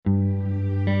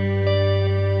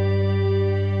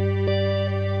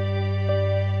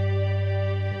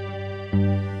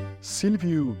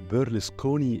Silvio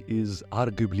Berlusconi is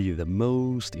arguably the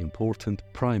most important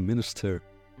prime minister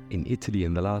in Italy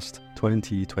in the last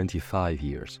 20-25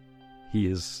 years. He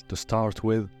is, to start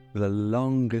with, the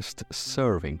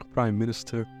longest-serving prime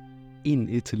minister in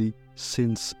Italy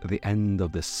since the end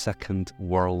of the Second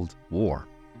World War.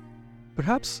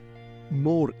 Perhaps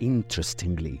more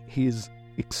interestingly, he is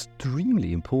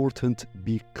extremely important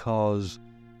because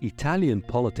Italian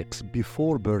politics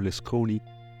before Berlusconi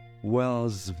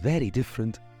was very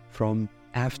different from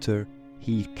after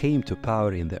he came to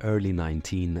power in the early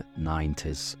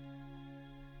 1990s.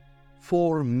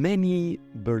 For many,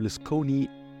 Berlusconi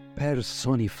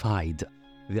personified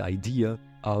the idea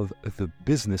of the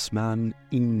businessman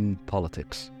in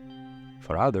politics.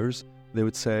 For others, they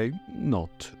would say,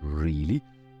 not really.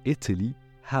 Italy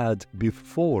had,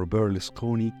 before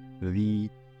Berlusconi, the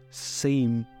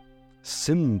same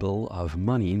symbol of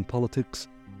money in politics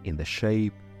in the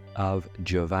shape of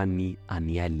Giovanni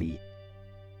Agnelli.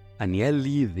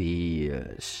 Agnelli,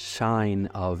 the scion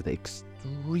of the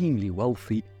extremely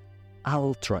wealthy,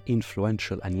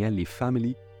 ultra-influential Agnelli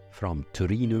family from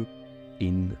Torino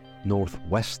in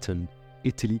northwestern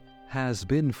Italy, has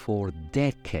been for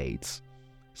decades,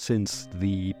 since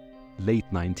the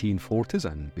late 1940s,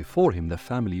 and before him the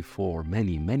family for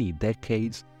many, many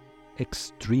decades,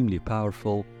 extremely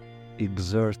powerful,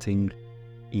 exerting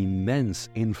immense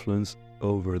influence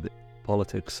over the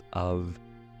politics of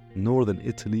northern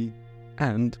Italy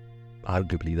and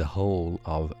arguably the whole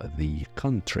of the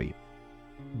country.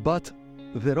 But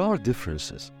there are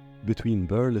differences between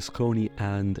Berlusconi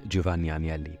and Giovanni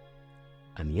Agnelli.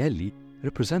 Agnelli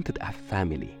represented a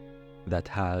family that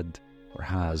had or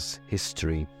has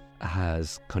history,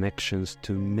 has connections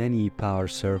to many power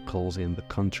circles in the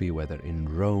country, whether in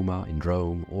Rome,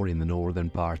 or in the northern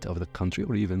part of the country,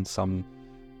 or even in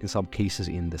some cases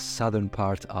in the southern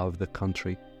part of the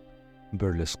country.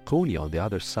 Berlusconi, on the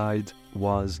other side,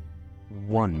 was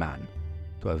one man.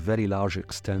 To a very large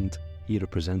extent, he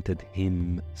represented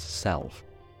himself.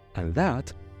 And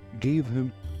that gave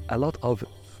him a lot of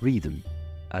freedom,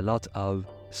 a lot of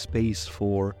space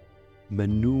for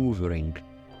maneuvering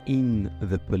in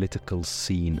the political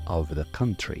scene of the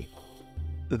country.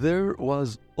 There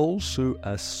was also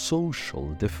a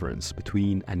social difference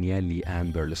between Agnelli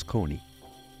and Berlusconi.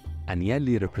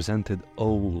 Agnelli represented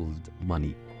old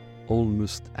money,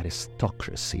 almost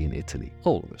aristocracy in Italy,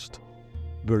 almost.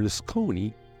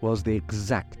 Berlusconi was the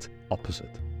exact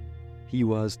opposite. He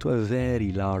was, to a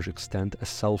very large extent, a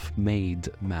self-made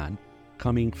man,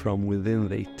 coming from within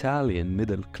the Italian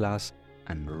middle class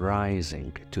and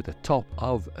rising to the top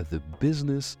of the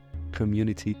business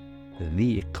community,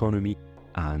 the economy,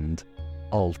 and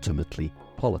ultimately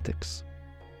politics.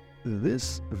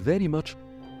 This very much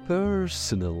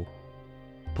personal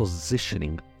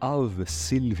positioning of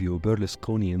Silvio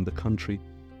Berlusconi in the country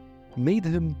made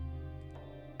him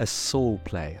a sole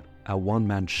player, a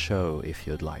one-man show, if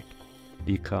you'd like,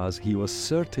 because he was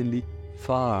certainly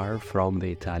far from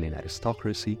the Italian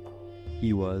aristocracy.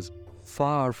 He was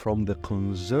far from the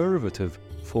conservative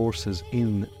forces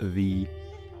in the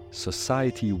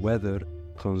society, whether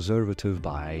conservative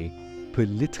by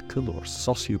political or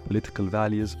socio-political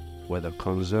values, whether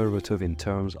conservative in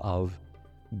terms of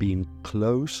being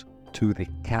close to the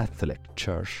Catholic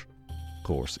Church, of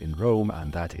course, in Rome,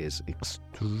 and that is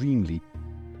extremely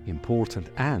important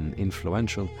and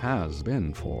influential, has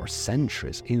been for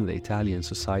centuries in the Italian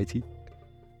society.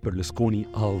 Berlusconi,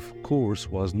 of course,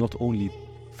 was not only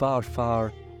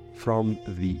far from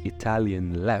the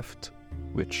Italian left,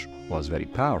 which was very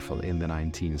powerful in the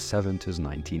 1970s,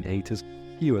 1980s,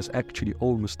 he was actually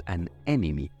almost an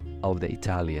enemy of the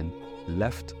Italian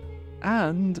left.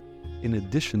 And in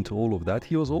addition to all of that,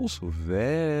 he was also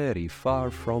very far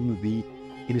from the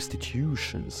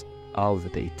institutions of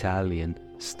the Italian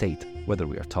state, whether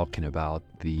we are talking about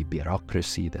the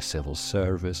bureaucracy, the civil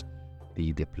service,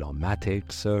 the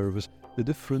diplomatic service, the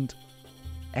different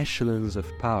echelons of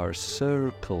power,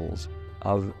 circles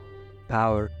of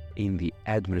power in the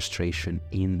administration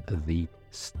in the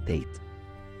state.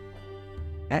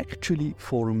 Actually,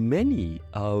 for many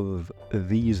of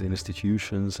these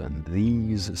institutions and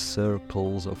these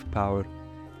circles of power,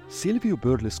 Silvio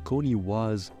Berlusconi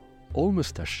was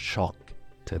almost a shock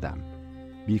to them,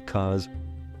 because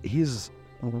his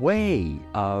way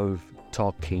of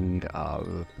talking,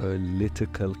 of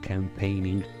political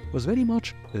campaigning, was very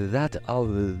much that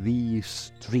of the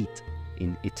street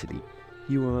in Italy.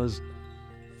 He was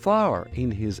far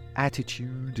in his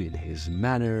attitude, in his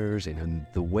manners, in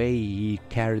the way he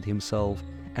carried himself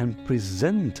and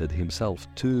presented himself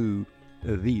to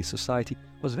the society,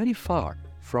 was very far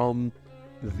from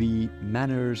the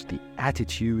manners, the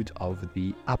attitude of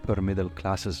the upper middle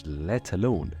classes, let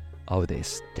alone of the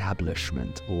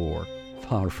establishment, or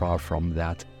far from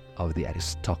that, of the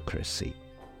aristocracy.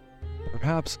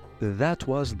 Perhaps that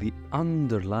was the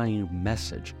underlying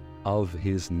message of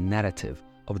his narrative,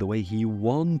 of the way he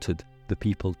wanted the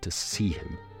people to see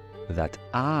him, that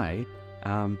I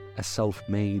am a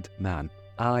self-made man.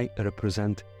 I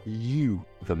represent you,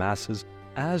 the masses,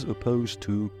 as opposed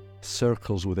to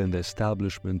circles within the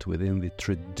establishment, within the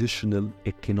traditional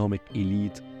economic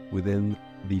elite, within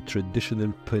the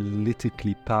traditional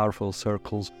politically powerful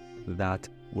circles that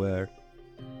were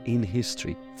in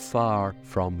history far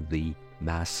from the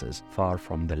masses, far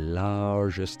from the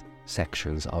largest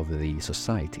sections of the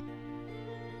society.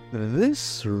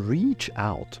 This reach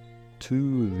out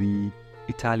to the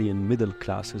Italian middle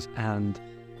classes and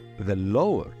the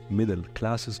lower middle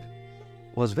classes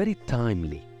was very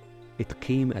timely. It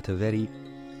came at a very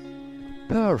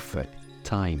perfect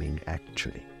timing,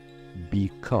 actually,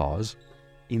 because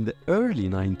in the early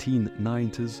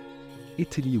 1990s,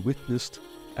 Italy witnessed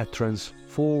a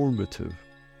transformative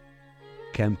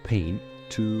campaign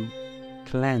to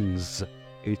cleanse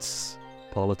its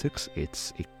politics,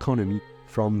 its economy,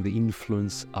 from the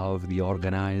influence of the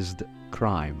organized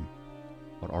crime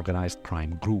or organized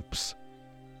crime groups.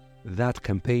 That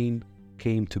campaign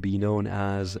came to be known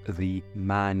as the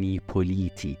Mani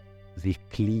Puliti, the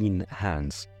clean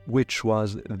hands, which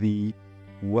was the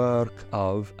work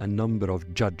of a number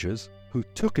of judges who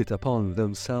took it upon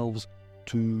themselves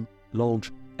to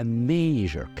launch a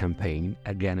major campaign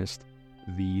against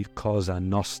the Cosa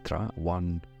Nostra,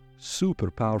 one super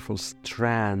powerful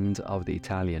strand of the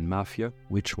Italian mafia,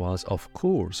 which was, of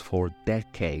course, for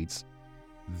decades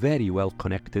very well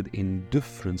connected in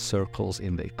different circles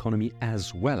in the economy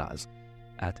as well as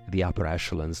at the upper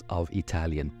echelons of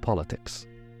Italian politics.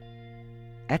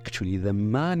 Actually, the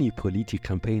Mani Puliti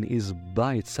campaign is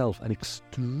by itself an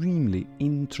extremely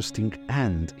interesting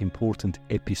and important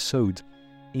episode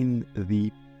in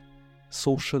the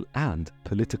social and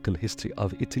political history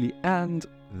of Italy and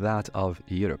that of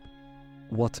Europe.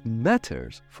 What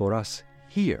matters for us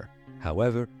here,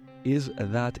 however, is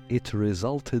that it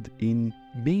resulted in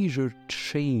major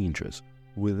changes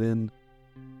within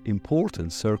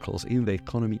important circles in the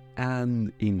economy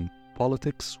and in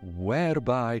politics,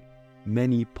 whereby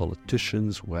many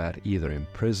politicians were either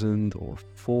imprisoned or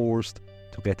forced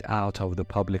to get out of the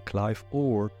public life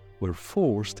or were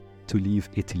forced to leave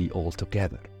Italy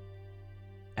altogether.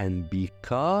 And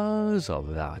because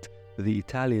of that, the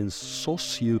Italian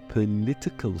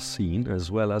socio-political scene, as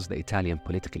well as the Italian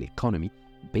political economy,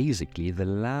 basically the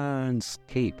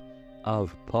landscape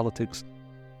of politics,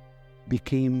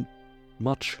 became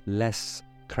much less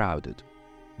crowded.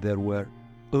 There were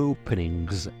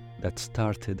openings that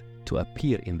started to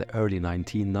appear in the early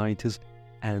 1990s,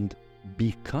 and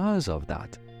because of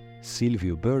that,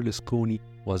 Silvio Berlusconi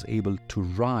was able to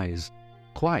rise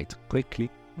quite quickly,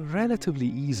 relatively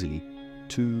easily,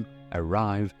 to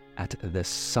arrive at the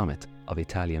summit of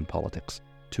Italian politics,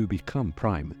 to become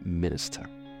Prime Minister.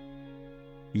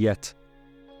 Yet,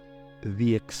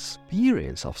 the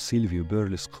experience of Silvio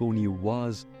Berlusconi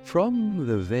was, from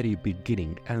the very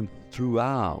beginning and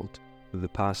throughout the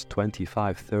past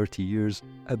 25-30 years,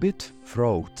 a bit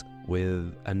fraught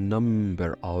with a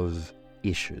number of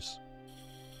issues.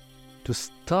 To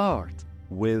start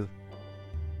with,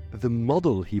 the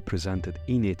model he presented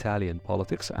in Italian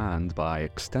politics and by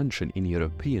extension in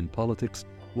European politics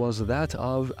was that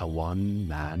of a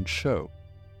one-man show.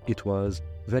 It was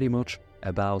very much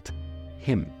about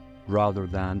him rather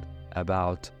than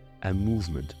about a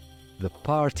movement. The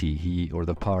party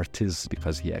the parties,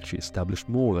 because he actually established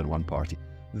more than one party,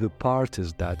 the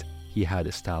parties that he had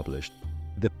established,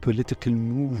 the political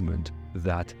movement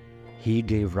that he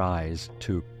gave rise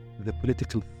to, the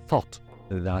political thought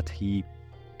that he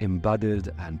embodied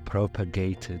and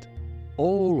propagated,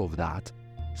 all of that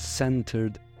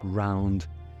centered round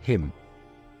him.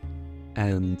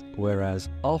 And whereas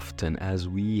often, as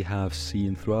we have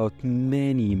seen throughout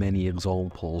many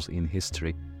examples in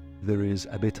history, there is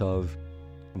a bit of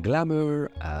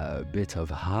glamour, a bit of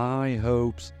high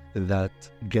hopes that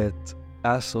get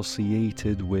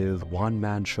associated with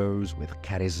one-man shows, with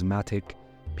charismatic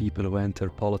people who enter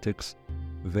politics,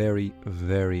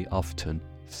 very often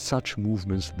such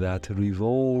movements that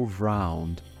revolve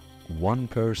round one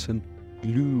person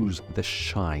lose the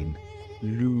shine,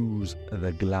 lose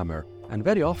the glamour, and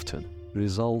very often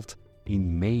result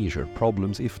in major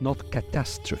problems, if not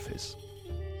catastrophes.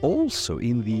 Also,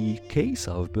 in the case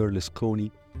of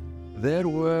Berlusconi, there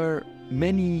were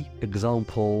many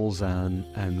examples and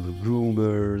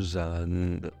rumors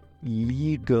and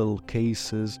legal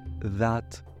cases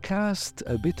that cast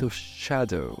a bit of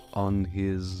shadow on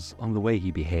the way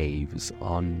he behaves,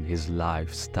 on his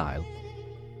lifestyle.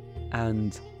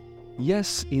 And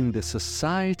yes, in the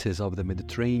societies of the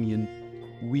Mediterranean,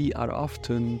 we are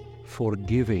often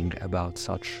forgiving about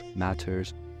such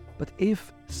matters, but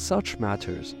if such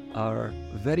matters are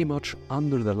very much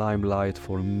under the limelight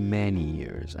for many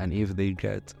years, and if they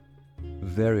get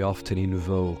very often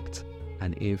invoked,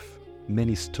 and if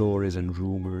many stories and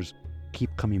rumors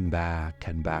keep coming back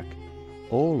and back,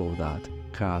 all of that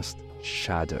casts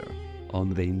shadow on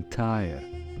the entire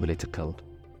political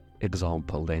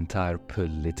example, the entire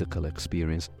political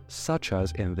experience, such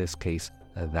as in this case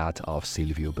that of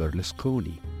Silvio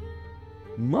Berlusconi.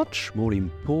 Much more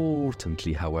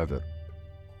importantly, however,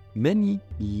 many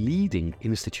leading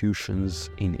institutions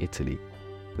in Italy,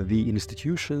 the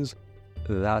institutions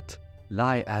that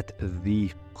lie at the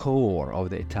core of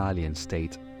the Italian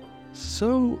state,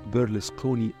 saw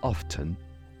Berlusconi often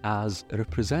as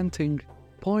representing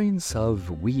points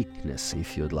of weakness,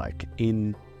 if you'd like,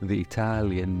 in the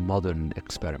Italian modern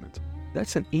experiment.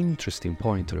 That's an interesting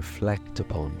point to reflect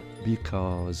upon,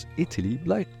 because Italy,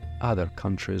 like other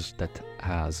countries that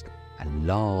has a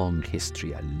long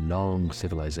history, a long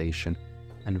civilization,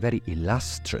 and very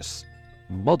illustrious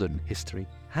modern history,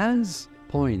 has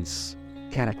points,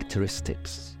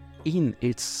 characteristics in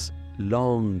its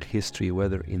long history,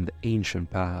 whether in the ancient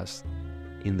past,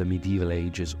 in the medieval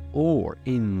ages, or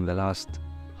in the last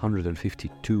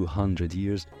 150, 200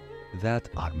 years, that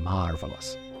are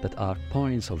marvelous, that are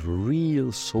points of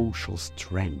real social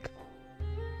strength.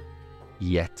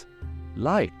 Yet,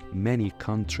 like many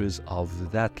countries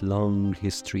of that long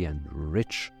history and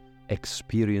rich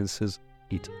experiences,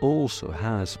 it also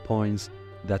has points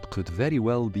that could very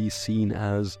well be seen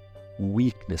as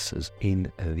weaknesses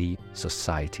in the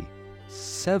society.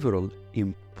 Several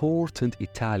important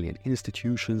Italian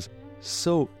institutions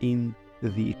saw in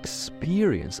the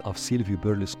experience of Silvio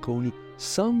Berlusconi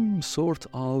some sort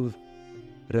of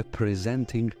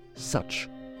representing such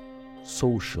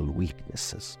social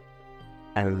weaknesses.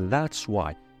 And that's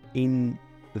why in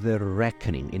the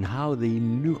reckoning, in how they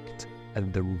looked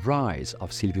at the rise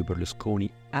of Silvio Berlusconi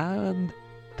and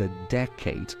the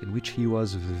decade in which he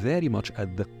was very much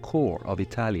at the core of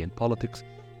Italian politics,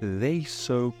 they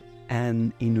saw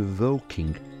an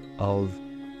invoking of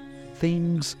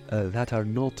things that are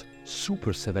not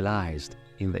super civilized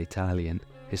in the Italian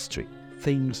history,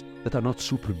 things that are not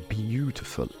super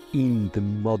beautiful in the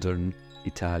modern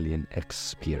Italian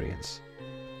experience.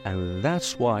 And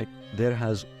that's why there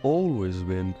has always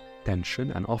been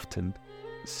tension, and often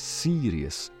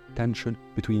serious tension,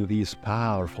 between these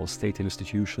powerful state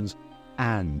institutions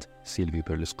and Silvio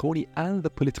Berlusconi and the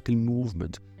political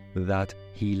movement that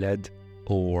he led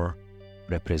or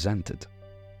represented.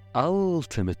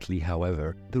 Ultimately,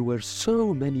 however, there were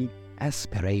so many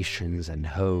aspirations and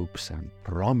hopes and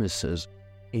promises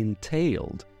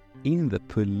entailed in the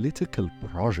political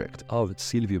project of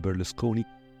Silvio Berlusconi,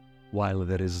 while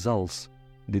the results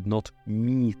did not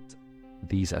meet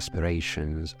these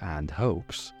aspirations and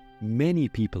hopes. Many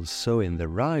people saw in the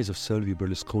rise of Silvio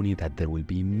Berlusconi that there will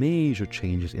be major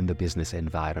changes in the business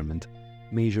environment,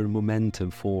 major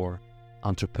momentum for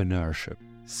entrepreneurship,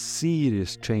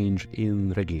 serious change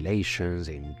in regulations,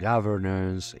 in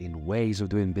governance, in ways of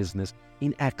doing business,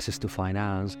 in access to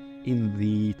finance, in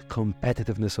the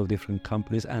competitiveness of different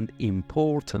companies, and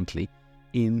importantly,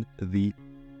 in the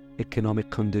economic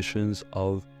conditions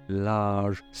of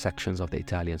large sections of the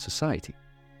Italian society.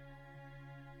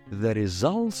 The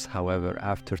results, however,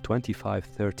 after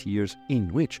 25-30 years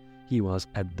in which he was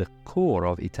at the core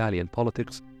of Italian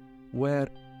politics, were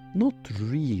not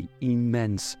really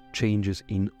immense changes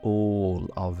in all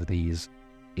of these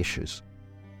issues.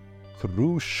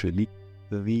 Crucially,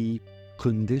 the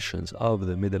conditions of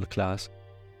the middle class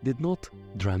did not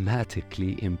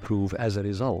dramatically improve as a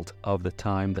result of the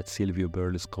time that Silvio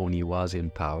Berlusconi was in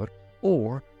power,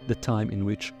 or the time in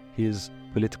which his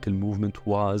political movement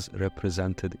was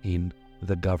represented in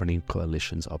the governing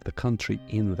coalitions of the country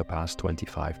in the past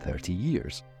 25-30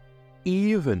 years.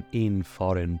 Even in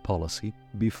foreign policy,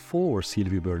 before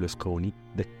Silvio Berlusconi,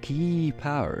 the key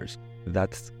powers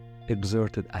that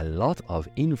exerted a lot of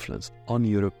influence on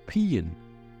European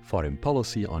foreign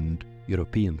policy, on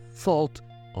European thought,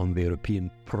 on the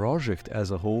European project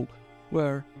as a whole,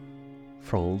 were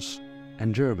France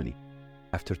and Germany.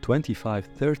 After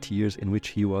 25-30 years in which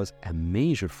he was a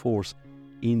major force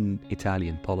in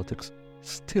Italian politics,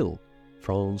 still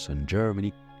France and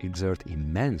Germany exert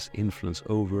immense influence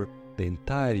over the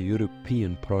entire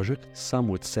European project. Some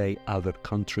would say other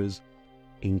countries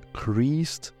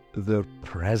increased their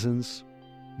presence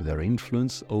their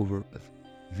influence over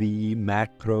the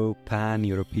macro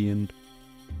pan-European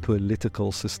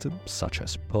political system, such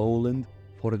as Poland,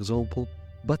 for example.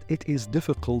 But it is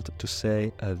difficult to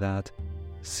say that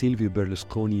Silvio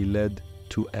Berlusconi led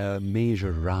to a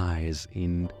major rise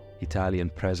in Italian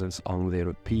presence on the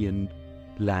European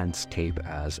landscape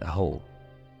as a whole.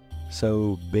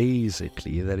 So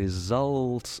basically, the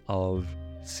results of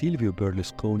Silvio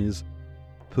Berlusconi's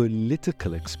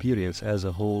political experience as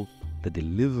a whole, the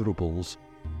deliverables,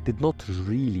 did not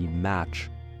really match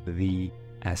the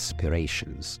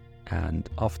aspirations and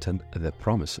often the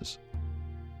promises.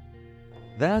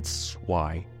 That's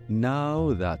why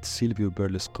now that Silvio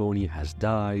Berlusconi has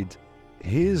died,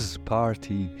 his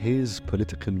party, his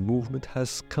political movement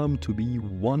has come to be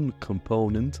one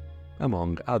component,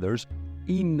 among others,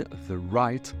 in the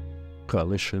right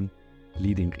coalition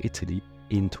leading Italy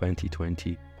in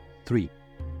 2023.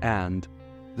 And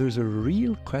there's a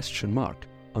real question mark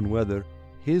on whether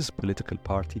his political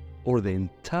party or the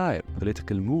entire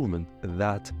political movement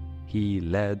that he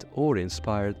led or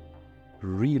inspired,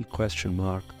 real question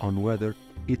mark on whether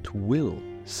it will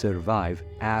survive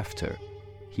after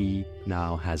he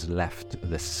now has left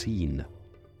the scene.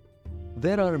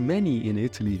 There are many in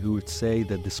Italy who would say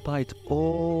that despite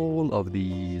all of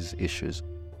these issues,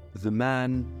 the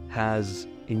man has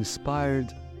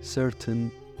inspired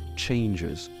certain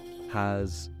changes,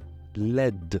 has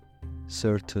led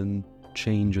certain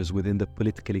changes within the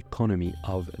political economy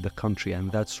of the country,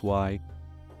 and that's why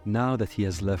now that he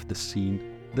has left the scene,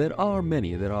 there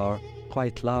are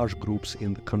quite large groups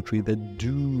in the country that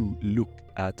do look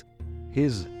at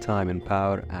his time in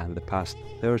power and the past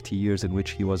 30 years in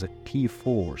which he was a key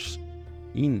force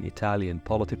in Italian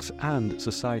politics and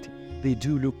society. They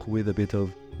do look with a bit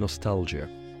of nostalgia.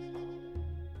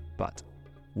 But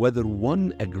whether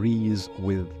one agrees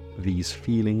with these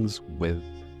feelings, with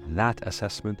that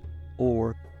assessment,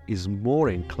 or is more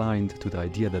inclined to the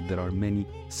idea that there are many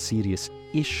serious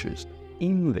issues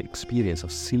in the experience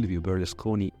of Silvio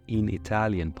Berlusconi in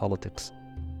Italian politics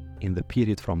in the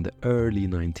period from the early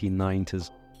 1990s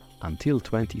until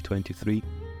 2023,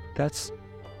 that's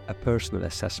a personal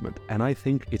assessment. And I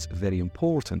think it's very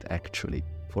important, actually,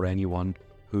 for anyone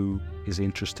who is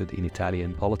interested in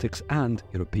Italian politics and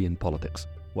European politics.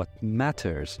 What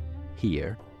matters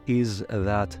here is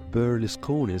that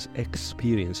Berlusconi's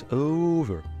experience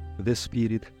over this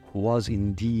period was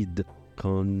indeed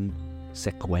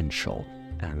consequential,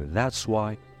 and that's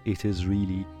why it is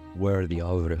really worthy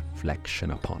of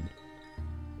reflection upon.